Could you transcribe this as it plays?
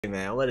Hey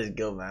man, what is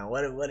good, man?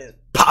 What is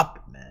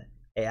poppin', man?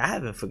 Hey, I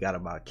haven't forgot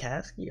about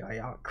Caskey. Are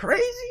y'all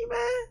crazy,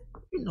 man?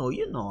 You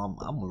know, I'm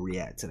gonna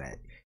react to that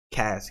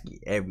Caskey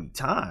every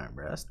time,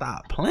 bro.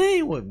 Stop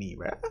playing with me,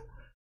 bro.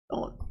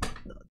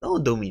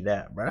 Don't do me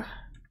that, bro.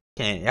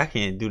 I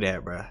can't do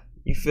that, bro.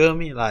 You feel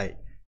me? Like,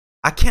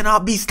 I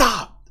cannot be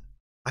stopped.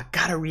 I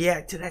gotta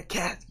react to that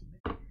Caskey.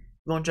 We're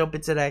gonna jump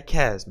into that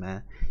cast,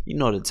 man. You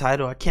know the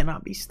title. I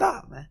cannot be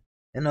stopped, man.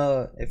 And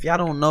if y'all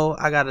don't know,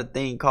 I got a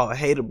thing called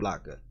hater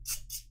blocker.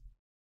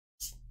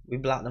 We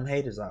block them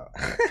haters out.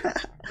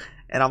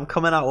 And I'm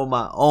coming out with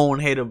my own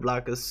hater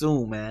blocker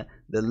soon, man.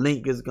 The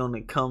link is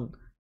gonna come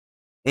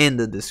in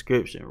the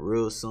description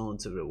real soon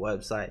to the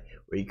website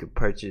where you can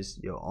purchase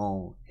your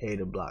own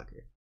hater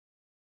blocker.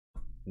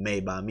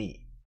 Made by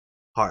me.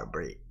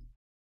 Heartbreak.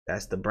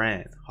 That's the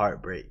brand.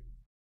 Heartbreak.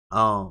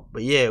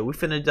 But yeah, we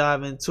finna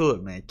dive into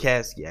it, man.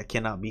 Caskey, I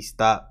cannot be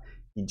stopped.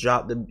 He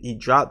dropped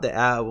the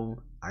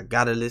album. I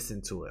gotta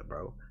listen to it,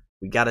 bro.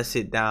 We gotta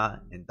sit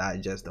down and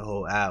digest the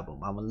whole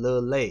album. I'm a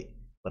little late,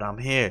 but I'm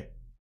here.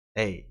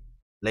 Hey,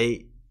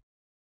 late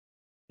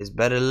is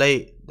better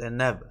late than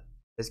never.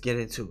 Let's get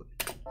into it.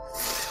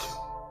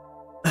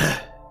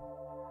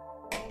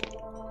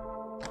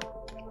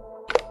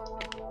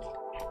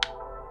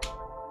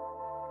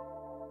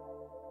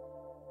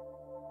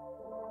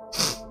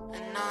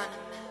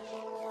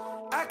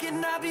 I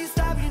cannot be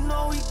stopped, you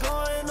know we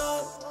going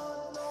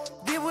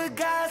up. Did what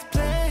guys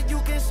play, you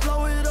can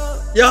slow it up.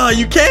 Yo,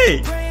 you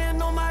can't.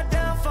 Praying on my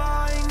downfall,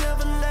 I ain't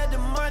never let the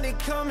money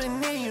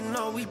coming in. You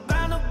know we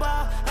bound to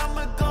ball,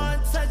 I'ma go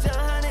and touch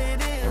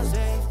 100 ends.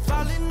 Ain't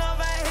falling off,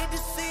 I hate to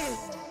see it.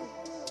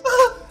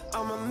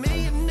 I'm a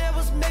millionaire,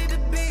 was made to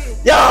be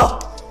it. Yo.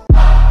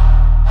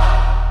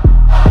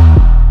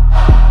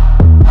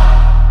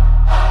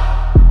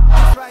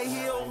 This right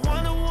here,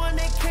 one-on-one,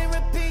 they can't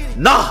repeat it.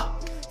 Nah.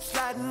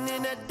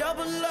 In that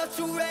double up,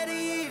 you ready to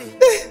eat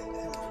it.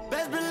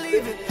 Best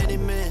believe it. Any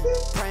man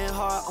praying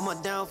hard on my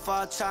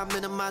downfall, try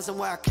minimizing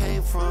where I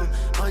came from.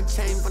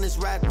 Unchained from this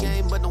rap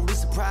game, but don't be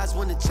surprised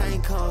when the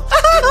chain come.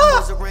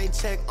 There's a rain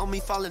check on me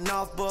falling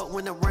off, but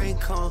when the rain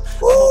come, I'ma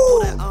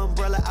pull that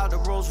umbrella out the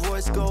Rolls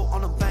Royce, go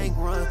on a bank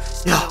run.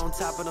 Stand on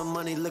top of the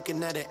money,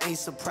 looking at it, ain't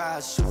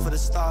surprised. Shoot for the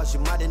stars, you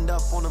might end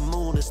up on the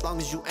moon as long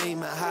as you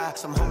aim at high.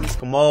 Some homies.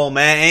 Come on,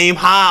 man. Aim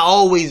high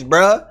always,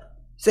 bruh.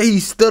 Say he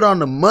stood on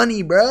the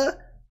money, bruh.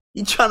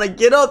 He trying to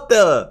get up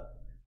there.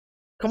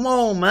 Come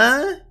on,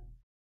 man.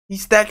 He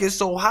stacking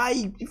so high,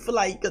 you feel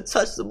like he could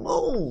touch the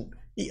moon.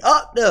 He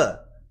up there.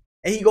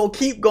 And he gonna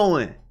keep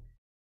going.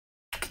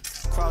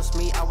 Cross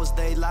me, I was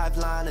their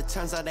lifeline. It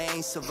turns out they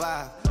ain't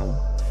survived.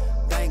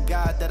 Thank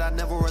God that I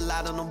never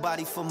relied on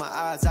nobody for my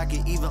eyes. I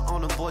get even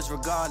on them boys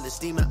regardless.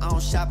 Demon on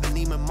shopping,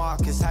 Neiman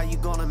Marcus. How you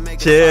gonna make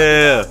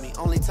it? Me?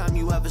 Only time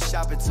you ever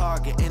shop at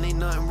Target. And ain't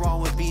nothing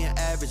wrong with being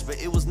average, but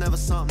it was never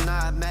something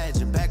I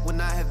imagined. Back when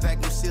I had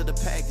vacuum sealed the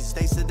package,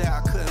 they said that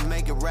I couldn't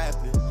make it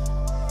rapid.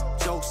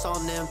 Jokes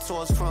on them,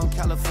 tours from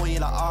California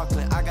to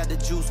Auckland. I got the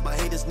juice, my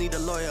haters need a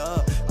lawyer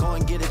up. Go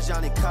and get a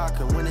Johnny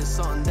Cochran. When it's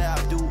something that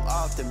I do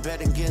often,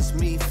 bet against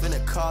me,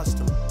 finna cost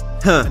them.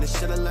 And I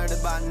should've learned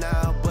it by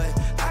now, but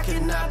I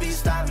cannot be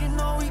stopped, you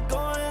know we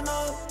going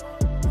up.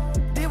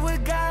 Did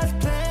what guys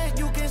planned,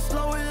 you can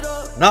slow it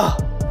up. Nah.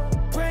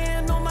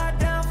 Praying on my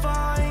downfall,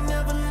 I ain't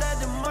never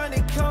let the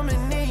money coming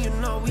in. You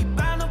know we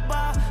bound to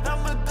ball,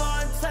 I'ma go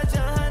and touch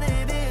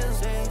 100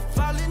 ends. Ain't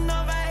falling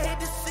off, I hate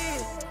to see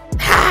it.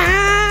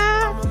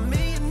 I'm a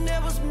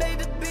millionaire, was made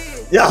to be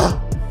it. Yeah.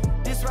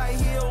 This right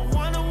here,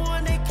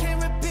 one-on-one, they can't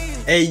repeat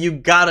it. Hey, you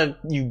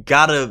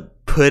gotta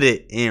put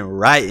it in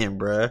writing,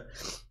 bruh.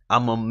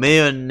 I'm a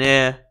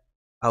millionaire.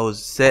 I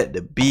was set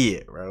to be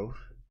it, bro.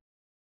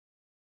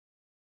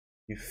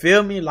 You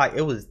feel me? Like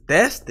it was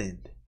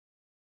destined.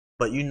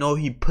 But you know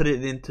he put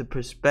it into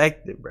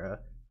perspective, bro.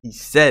 He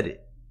said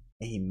it.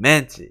 And he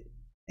meant it.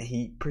 And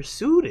he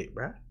pursued it,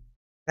 bro.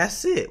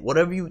 That's it.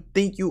 Whatever you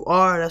think you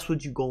are, that's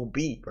what you gonna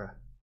be, bro.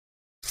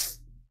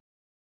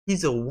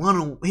 He's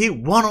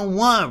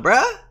one-on-one,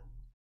 bro.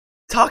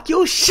 Talk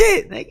your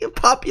shit, nigga.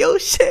 Pop your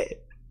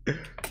shit.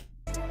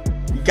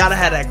 You gotta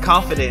have that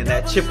confidence,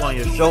 that chip on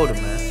your shoulder,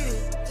 man.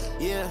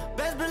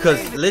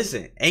 Cause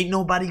listen, ain't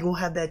nobody gonna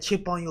have that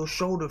chip on your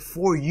shoulder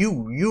for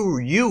you.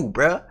 You,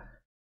 bruh.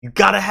 You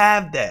gotta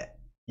have that.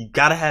 You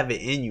gotta have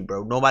it in you,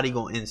 bro. Nobody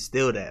gonna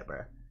instill that,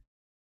 bruh.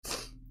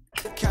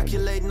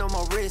 Calculating on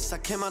my wrist, I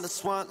came out the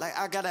swamp like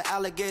I got an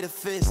alligator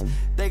fist.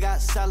 They got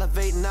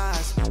salivating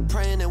eyes,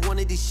 praying that one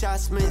of these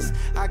shots miss.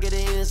 I get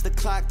in as the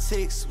clock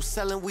ticks, we're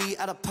selling weed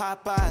out of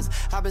Popeyes.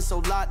 I've been so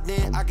locked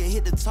in, I can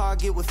hit the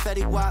target with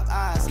Fetty Wap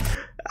eyes.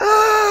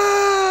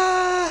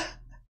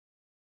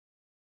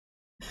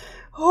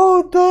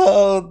 Hold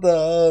on.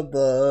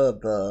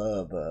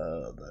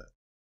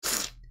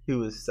 He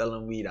was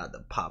selling weed out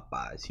the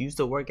Popeyes. He used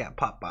to work at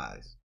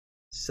Popeyes,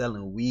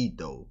 selling weed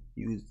though.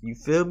 You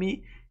feel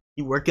me?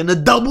 He working a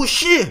double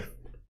shift.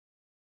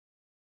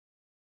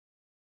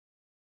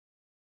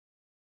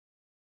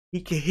 He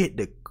can hit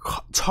the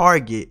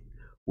target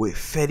with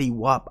Fetty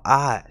Wap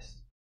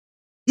eyes.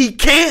 He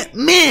can't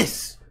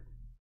miss.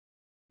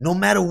 No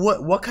matter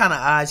what kind of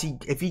eyes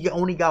if he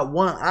only got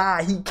one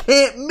eye, he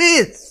can't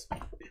miss.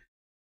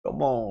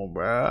 Come on,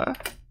 bruh.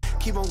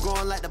 Keep on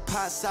going like the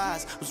pot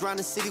size. Was round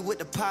the city with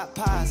the pot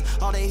pies.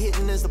 All they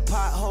hitting is the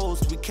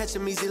potholes. We catch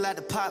them easy like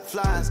the pot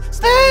flies.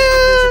 Staring at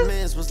the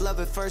Benjamins. Was love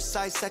at first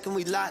sight. Second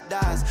we locked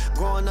eyes.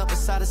 Growing up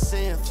inside of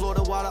sin.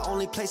 Florida water,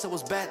 only place I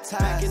was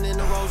baptized. Backing in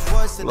the Rolls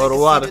Royce. And Florida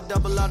water. The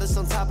double artists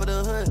on top of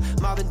the hood.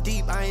 Mobbing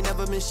deep, I ain't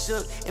never been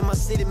shook. In my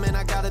city, man,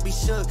 I gotta be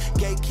shook.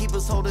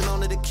 Gatekeepers holding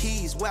on to the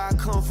keys. Where I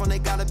come from, they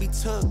gotta be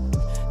took.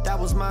 That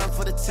was mine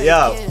for the taking.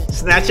 Yo,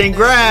 snatch and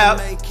grab.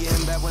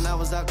 Back when I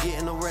was out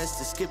getting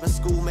arrested. Skipping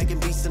school, making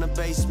beats in the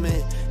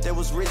basement. There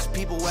was rich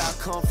people where I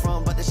come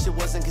from, but that shit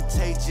wasn't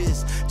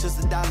contagious.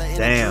 Just a dollar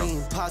in a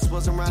dream. Pots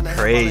wasn't around to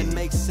help it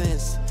make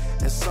sense.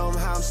 And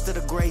somehow I'm still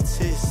the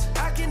greatest.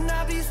 I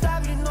cannot be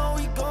stopped, you know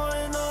we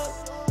going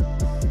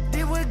up.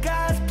 Did what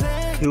God's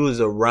plan. He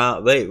was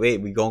around. Wait,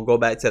 we gonna go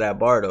back to that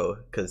bar though,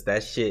 cause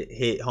that shit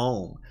hit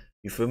home.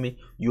 You feel me?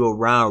 You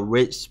around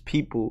rich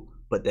people,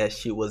 but that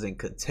shit wasn't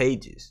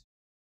contagious.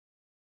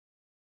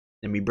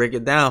 Let me break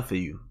it down for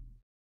you.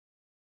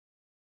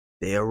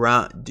 You're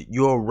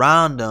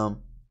around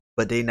them,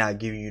 but they not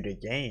giving you the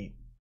game.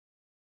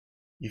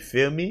 You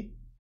feel me?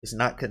 It's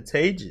not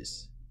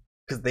contagious,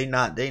 cause they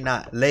not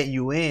letting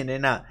you in. They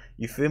not.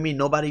 You feel me?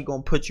 Nobody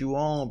gonna put you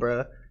on,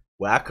 bruh.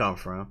 Where I come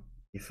from,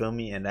 you feel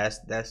me? And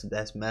that's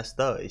messed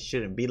up. It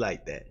shouldn't be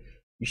like that.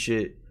 You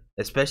should,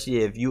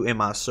 especially if you in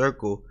my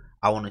circle,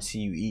 I want to see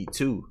you eat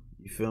too.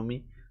 You feel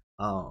me?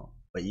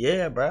 But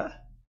yeah, bruh,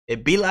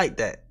 it be like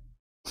that.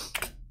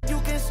 You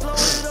can slow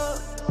it up.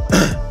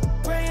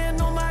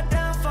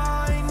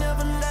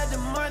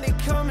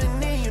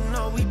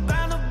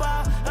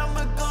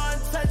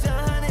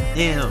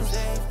 Damn. Was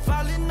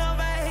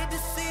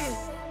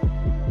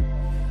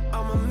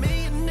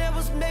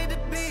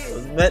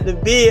meant to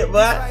be it,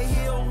 but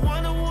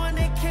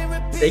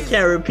they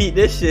can't repeat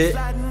this shit.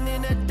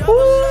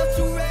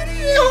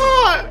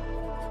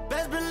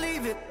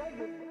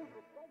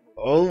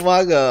 Oh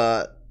my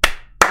god.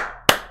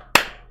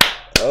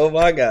 Oh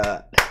my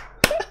god.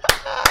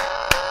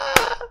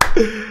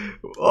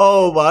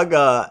 Oh my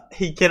god.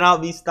 He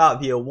cannot be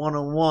stopped here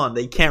one-on-one.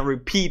 They can't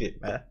repeat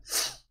it, man.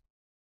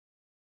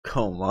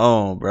 Come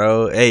on,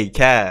 bro. Hey,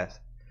 Cass.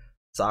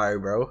 Sorry,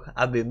 bro.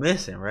 I've been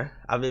missing, bro.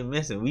 I've been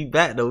missing. We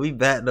back though. You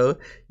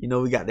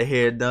know, we got the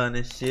hair done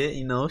and shit.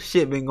 You know,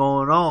 shit been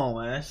going on,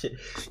 man. Shit.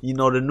 You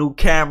know, the new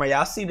camera.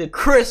 Y'all see the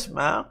crisp,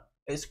 man.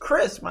 It's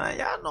crisp, man.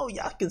 Y'all know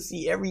y'all can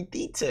see every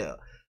detail.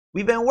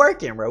 We been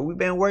working, bro. We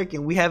been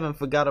working. We haven't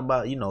forgot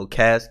about, you know,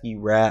 Caskey,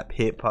 rap,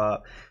 hip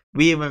hop.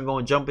 We even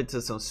gonna jump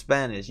into some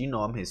Spanish. You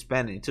know I'm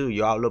Hispanic too.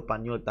 Yo hablo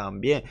español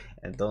también.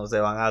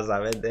 Entonces van a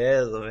saber de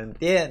eso, ¿me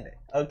entiendes?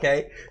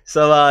 Okay.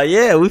 So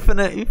yeah, we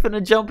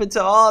finna jump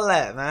into all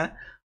that, man.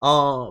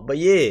 But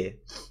yeah.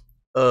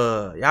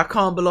 Y'all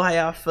comment below how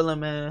y'all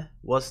feeling, man.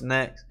 What's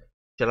next?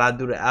 Should I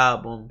do the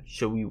album?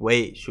 Should we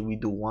wait? Should we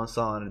do one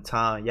song at a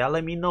time? Y'all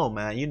let me know,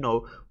 man. You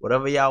know,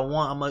 whatever y'all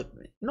want,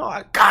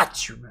 I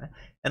got you, man.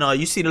 And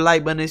you see the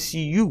like button and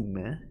see you,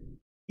 man.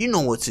 You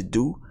know what to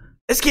do.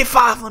 Let's get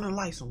 500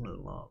 likes on the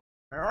love.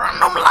 Run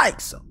them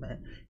likes up,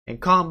 man.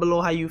 And comment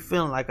below how you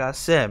feeling, like I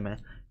said, man.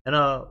 And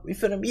we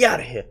finna be out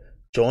of here.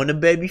 Join the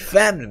baby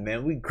family,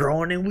 man. We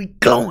growing and we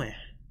going.